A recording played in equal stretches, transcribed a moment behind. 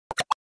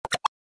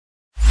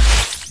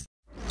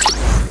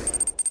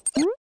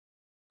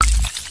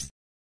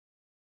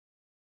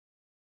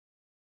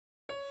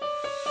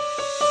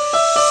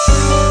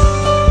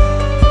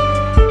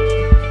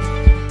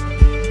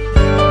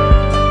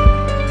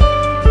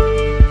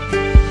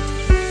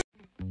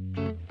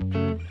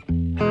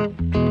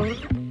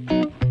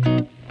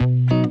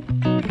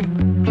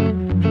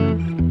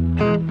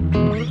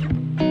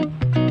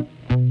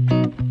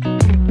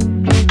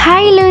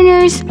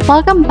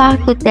Welcome back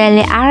to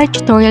Teleara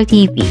Tutorial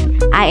TV.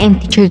 I am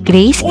Teacher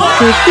Grace,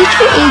 your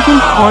teacher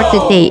agent for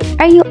today.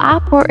 Are you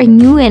up for a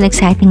new and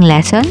exciting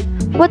lesson?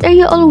 What are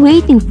you all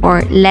waiting for?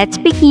 Let's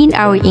begin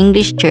our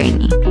English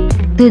journey.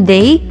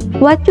 Today,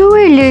 what you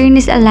will learn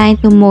is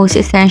aligned to most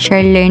essential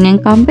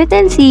learning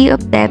competency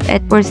of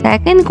DepEd for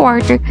second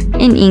quarter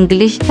in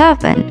English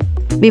 7.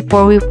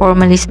 Before we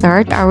formally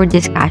start our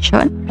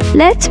discussion,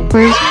 let's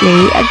first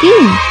play a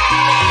game.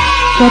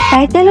 The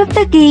title of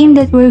the game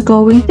that we're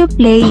going to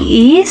play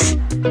is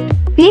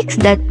Fix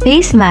That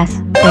Face Mask,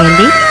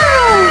 Felix.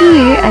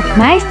 Here at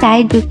my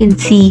side you can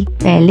see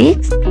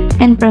Felix,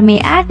 and from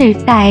my other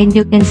side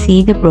you can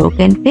see the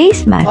broken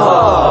face mask.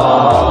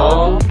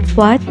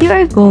 What you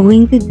are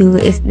going to do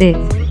is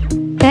this.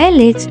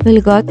 Felix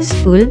will go to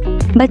school,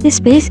 but his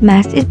face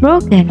mask is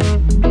broken.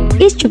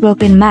 Each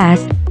broken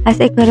mask has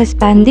a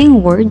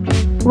corresponding word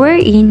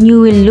wherein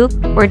you will look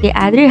for the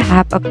other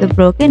half of the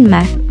broken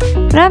mask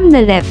from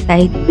the left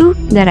side to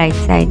the right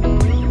side.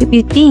 If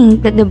you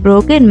think that the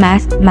broken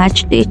masks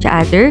match to each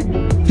other,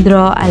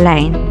 draw a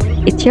line.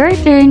 It's your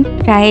turn.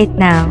 Try it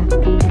now.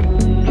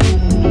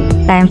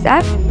 Time's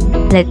up.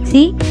 Let's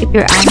see if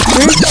your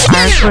answers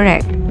are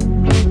correct.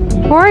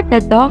 For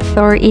the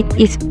doctor, it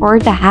is for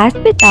the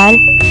hospital,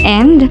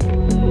 and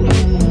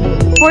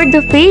for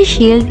the face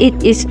shield,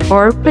 it is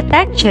for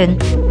protection.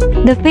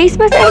 The face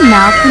masks are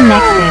now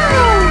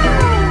connected.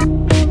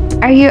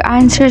 Are your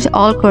answers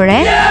all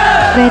correct?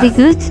 Very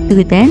good,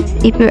 students.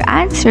 If your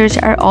answers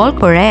are all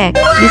correct,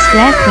 this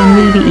lesson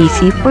will be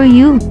easy for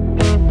you.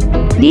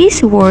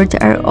 These words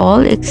are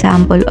all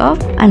example of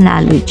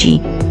analogy.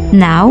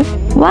 Now,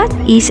 what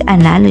is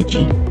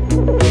analogy?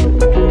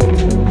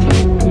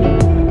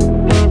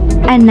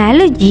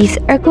 Analogies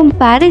are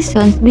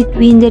comparisons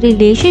between the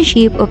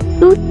relationship of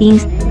two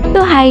things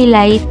to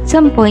highlight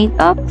some point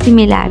of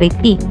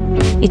similarity.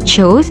 It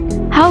shows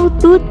how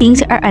two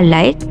things are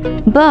alike,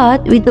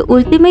 but with the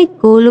ultimate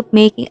goal of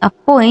making a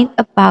point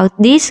about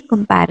this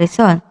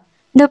comparison.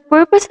 The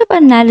purpose of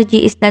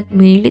analogy is not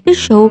merely to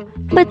show,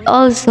 but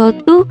also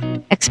to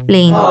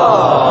explain.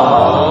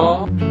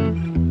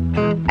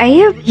 I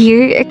have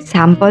here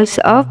examples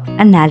of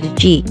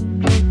analogy.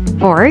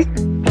 Fork,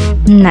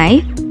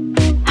 knife,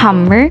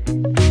 hammer,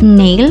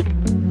 nail,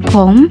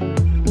 comb,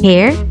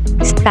 hair,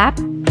 stop,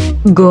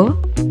 go,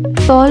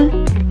 tall,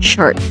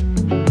 short.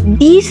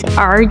 These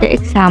are the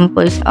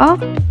examples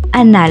of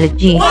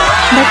analogy.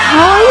 But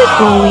how are you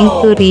going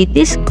to read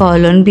this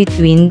colon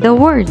between the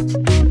words?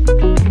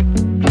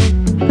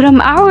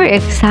 From our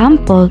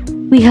example,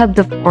 we have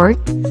the fork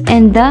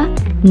and the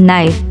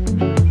knife.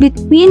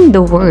 Between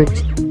the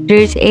words,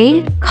 there's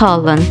a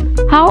colon.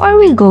 How are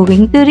we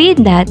going to read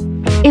that?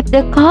 If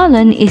the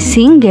colon is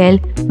single,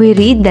 we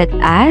read that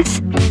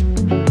as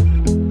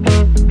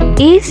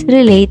is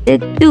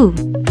related to.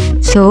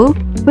 So,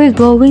 we're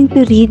going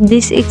to read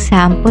this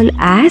example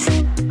as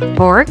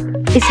fork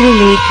is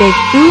related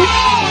to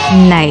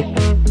knife.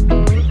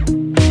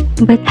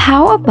 But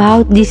how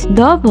about this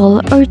double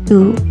or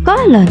two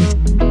colons?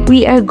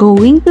 We are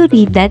going to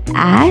read that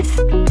as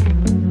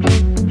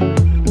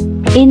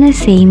in the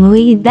same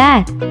way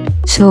that.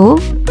 So,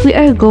 we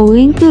are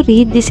going to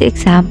read this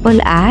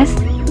example as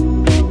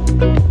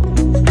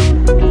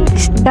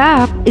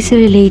stop is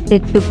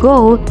related to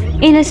go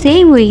in the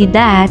same way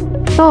that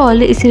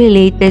tall is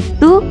related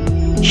to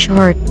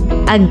short.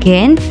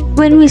 Again,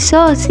 when we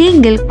saw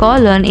single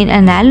colon in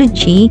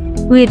analogy,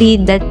 we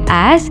read that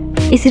as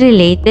is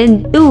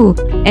related to.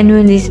 And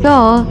when we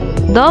saw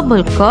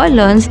double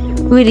colons,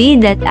 we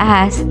read that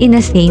as in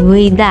the same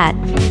way that.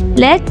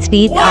 Let's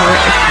read our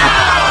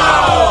example.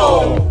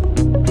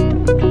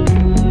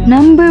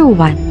 Number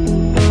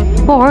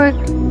 1. Fork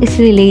is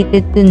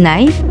related to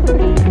knife.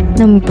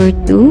 Number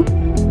 2.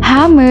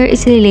 Hammer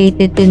is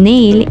related to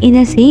nail in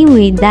the same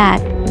way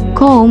that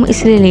comb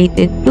is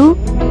related to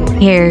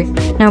hair.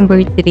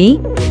 Number 3.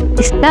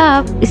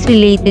 Stop is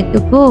related to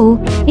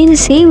go in the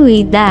same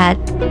way that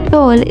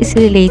tall is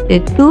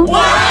related to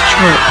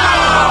short.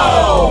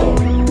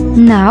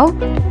 Now,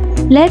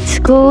 let's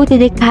go to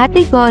the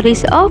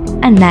categories of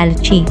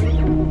analogy.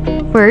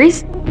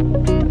 First,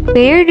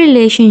 pair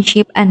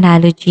relationship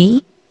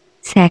analogy.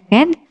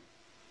 Second,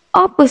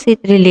 opposite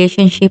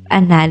relationship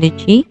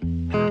analogy.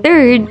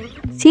 Third,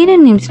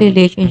 synonyms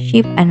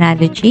relationship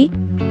analogy.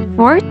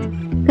 Fourth,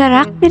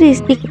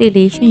 characteristic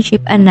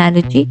relationship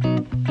analogy.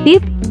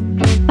 Fifth,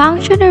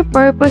 function or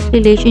purpose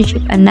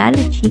relationship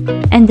analogy.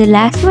 And the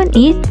last one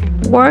is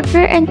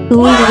worker and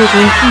tool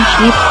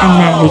relationship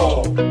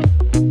analogy.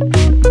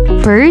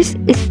 First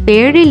is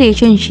pair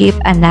relationship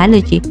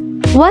analogy.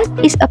 What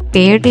is a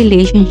pair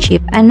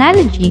relationship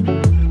analogy?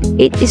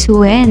 It is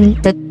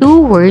when the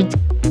two words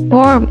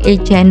form a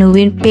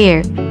genuine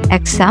pair.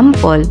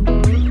 Example,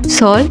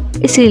 salt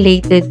is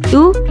related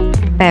to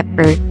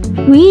pepper.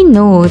 We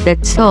know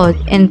that salt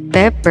and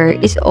pepper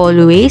is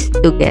always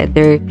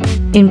together.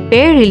 In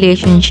pair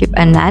relationship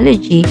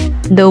analogy,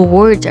 the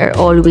words are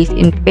always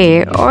in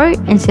pair or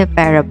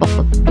inseparable.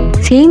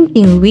 Same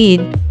thing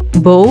with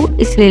bow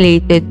is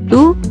related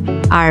to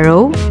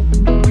arrow,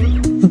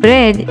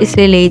 bread is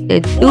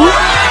related to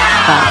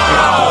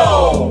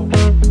butter.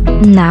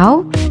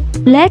 Now,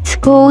 let's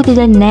go to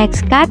the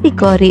next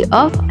category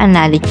of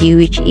analogy,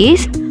 which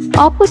is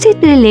opposite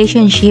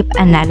relationship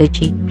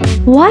analogy.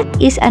 What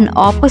is an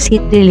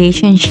opposite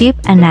relationship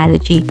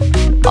analogy?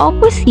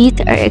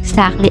 Opposites are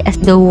exactly as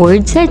the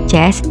word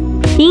suggests,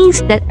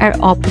 things that are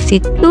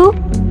opposite to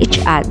each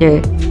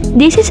other.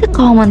 This is a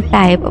common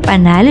type of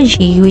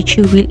analogy which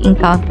you will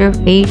encounter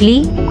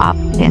fairly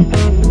often.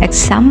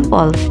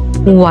 Example,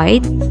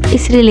 wide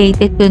is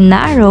related to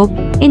narrow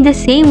in the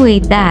same way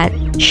that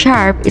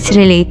sharp is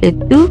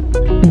related to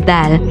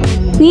dull.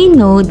 We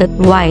know that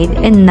wide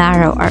and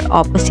narrow are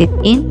opposite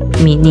in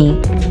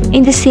meaning,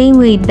 in the same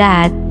way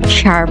that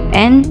sharp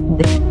and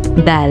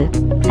dull.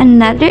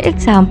 Another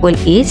example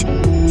is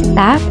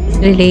staff is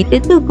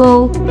related to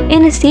go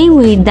in the same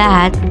way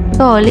that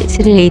tall is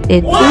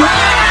related to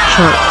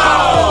short.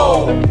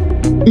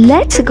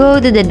 Let's go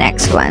to the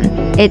next one.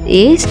 It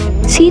is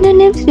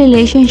synonyms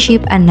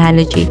relationship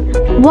analogy.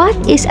 What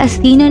is a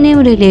synonym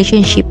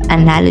relationship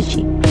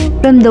analogy?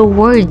 From the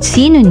word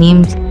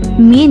synonyms,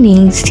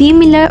 meaning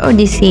similar or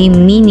the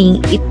same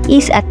meaning, it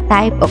is a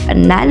type of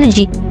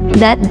analogy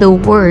that the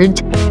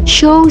words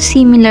show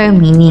similar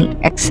meaning.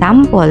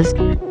 Examples,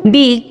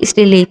 big is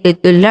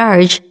related to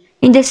large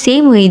in the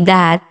same way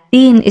that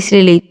thin is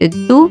related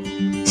to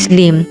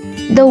slim.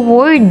 The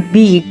word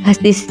big has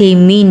the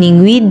same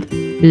meaning with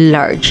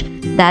large.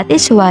 That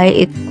is why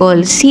it's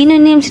called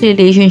synonyms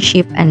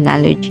relationship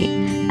analogy.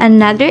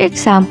 Another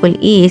example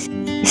is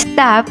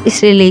staff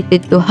is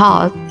related to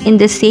halt in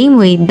the same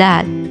way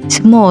that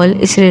small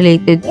is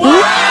related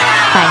to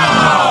tiny.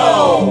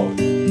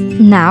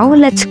 Now,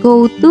 let's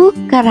go to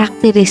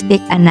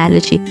characteristic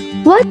analogy.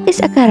 What is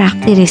a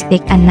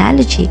characteristic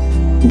analogy?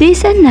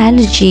 This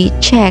analogy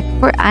checks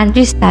for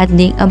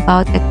understanding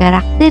about a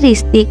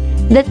characteristic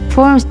that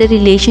forms the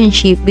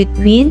relationship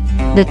between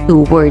the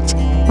two words.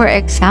 For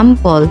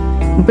example,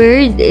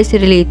 bird is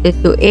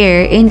related to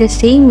air in the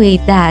same way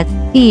that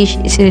fish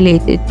is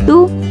related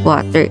to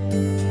water.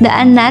 The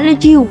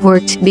analogy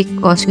works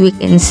because we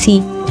can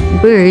see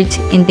birds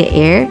in the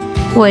air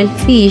while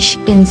fish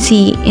can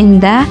see in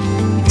the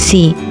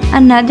sea.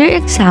 Another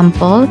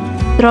example,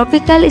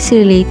 tropical is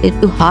related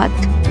to hot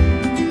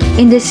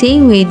in the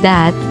same way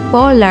that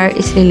polar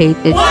is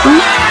related to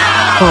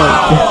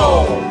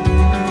cold.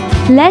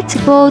 Let's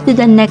go to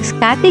the next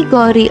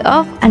category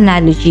of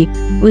analogy,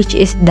 which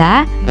is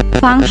the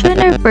function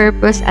or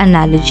purpose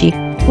analogy.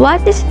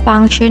 What is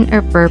function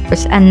or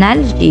purpose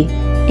analogy?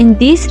 In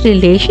this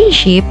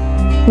relationship,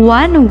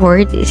 one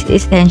word is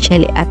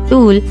essentially a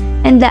tool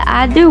and the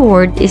other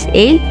word is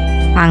a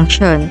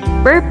function,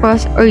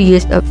 purpose, or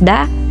use of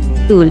the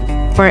tool.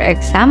 For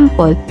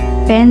example,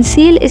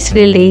 pencil is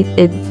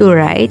related to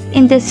write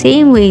in the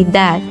same way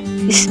that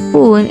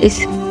spoon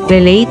is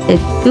related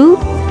to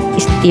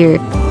steer.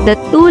 The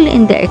tool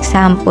in the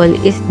example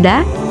is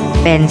the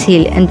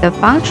pencil and the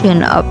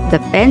function of the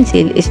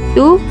pencil is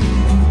to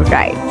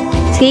write.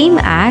 Same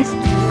as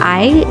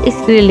eye is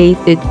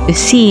related to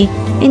see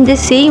in the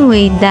same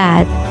way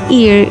that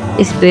ear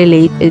is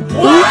related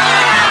to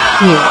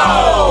hear.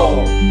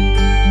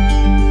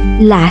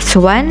 Last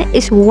one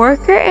is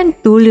worker and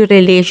tool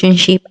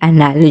relationship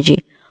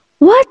analogy.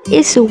 What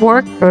is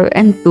worker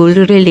and tool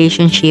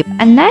relationship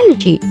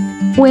analogy?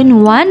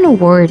 When one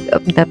word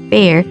of the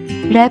pair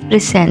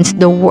represents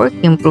the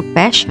working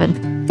profession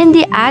and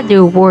the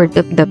other word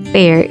of the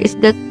pair is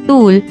the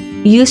tool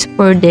used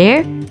for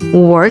their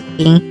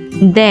working,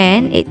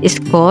 then it is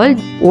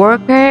called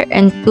worker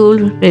and tool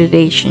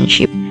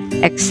relationship.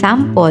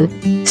 Example,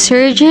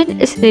 surgeon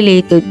is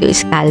related to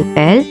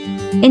scalpel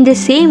in the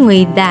same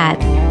way that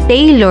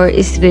tailor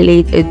is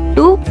related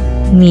to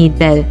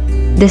needle.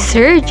 The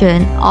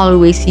surgeon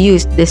always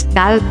used the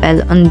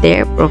scalpel on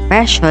their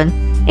profession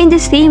in the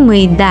same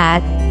way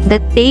that the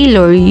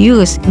tailor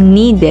used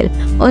needle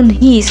on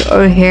his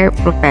or her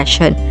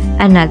profession.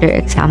 Another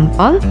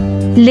example,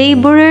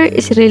 laborer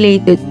is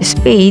related to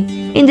spade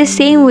in the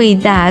same way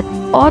that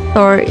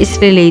author is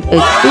related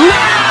to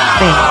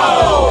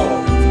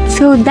pen.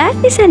 So that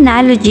is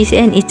analogies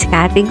and its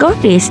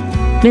categories.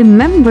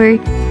 Remember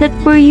that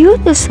for you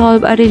to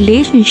solve a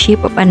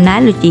relationship of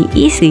analogy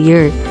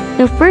easier,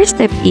 the first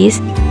step is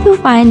to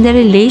find the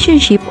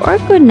relationship or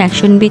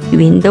connection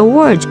between the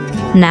words.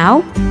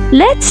 Now,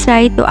 let's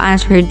try to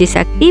answer this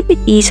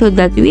activity so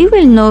that we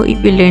will know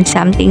if we learned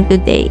something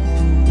today.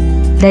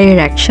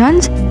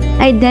 Directions: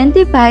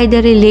 identify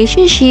the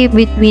relationship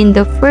between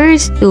the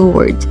first two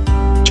words.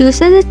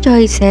 Choose as the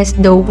choices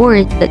the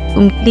word that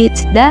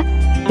completes the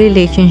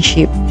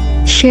relationship.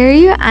 Share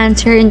your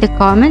answer in the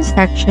comment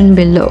section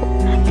below.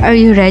 Are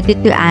you ready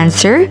to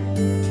answer?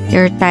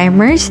 Your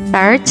timer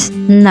starts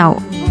now.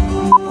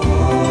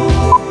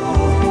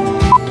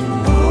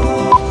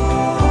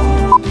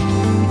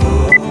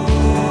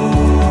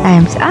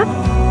 Time's up.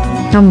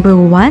 Number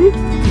 1.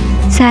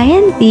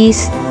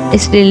 Scientist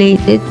is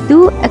related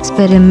to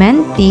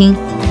experimenting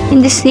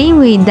in the same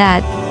way that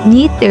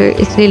knitter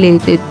is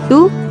related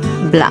to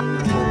black.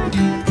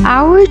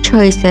 Our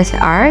choices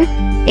are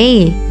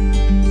A.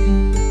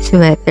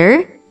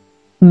 sweater,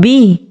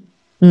 B.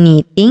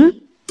 knitting,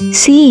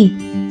 C.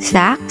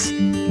 socks,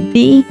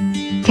 D.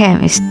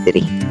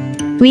 chemistry.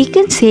 We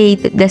can say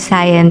that the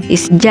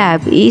scientist's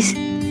job is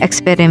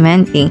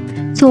experimenting.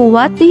 So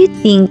what do you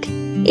think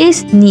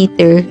is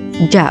knitter's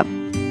job?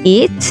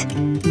 It's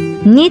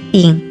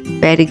knitting.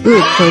 Very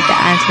good. So the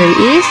answer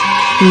is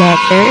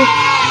letter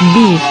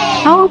D.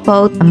 How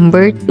about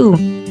number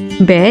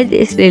 2? Bed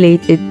is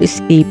related to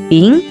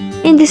sleeping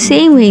in the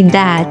same way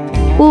that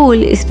pool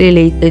is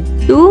related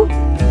to.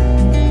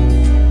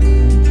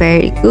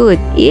 Very good.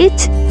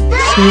 It's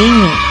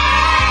swimming.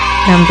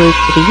 Number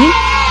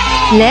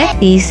 3.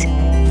 Lettuce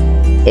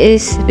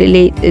is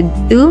related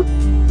to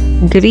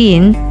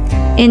green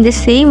in the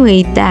same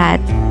way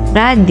that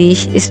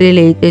radish is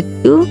related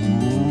to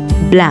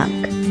blank.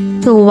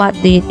 So what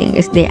do you think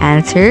is the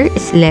answer?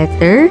 It's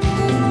letter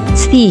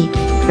C.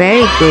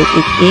 Very good.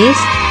 It is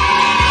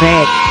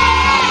red.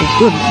 Very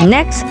good.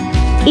 Next,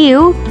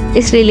 ewe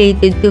is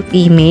related to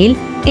female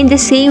in the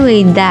same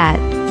way that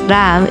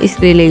ram is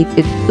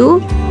related to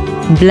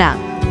blank.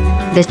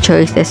 The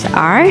choices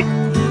are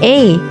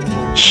A.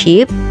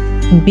 sheep,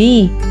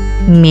 B.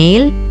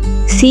 male,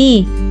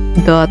 C.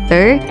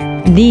 daughter,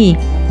 D.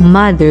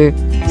 mother.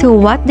 So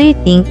what do you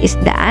think is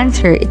the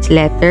answer? It's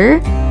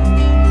letter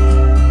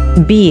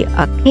B.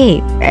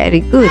 Okay,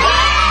 very good.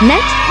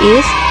 Next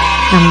is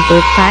number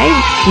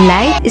 5.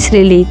 Light is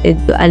related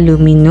to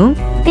aluminum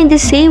in the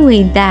same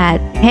way that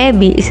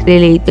heavy is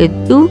related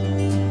to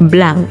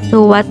blank.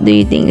 So what do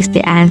you think is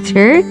the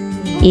answer?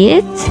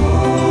 It's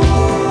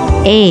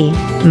A.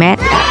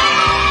 metal.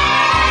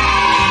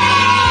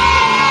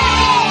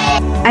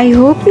 I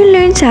hope you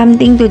learned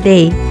something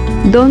today.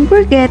 Don't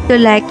forget to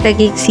like the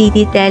Geek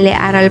City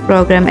Tele-Aral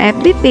Program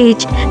FB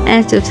page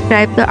and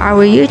subscribe to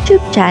our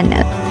YouTube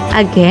channel.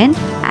 Again,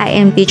 I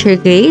am Teacher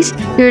Grace,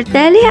 your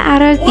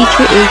Tele-Aral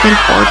teacher agent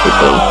for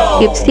today.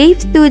 Keep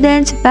safe,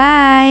 students.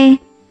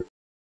 Bye!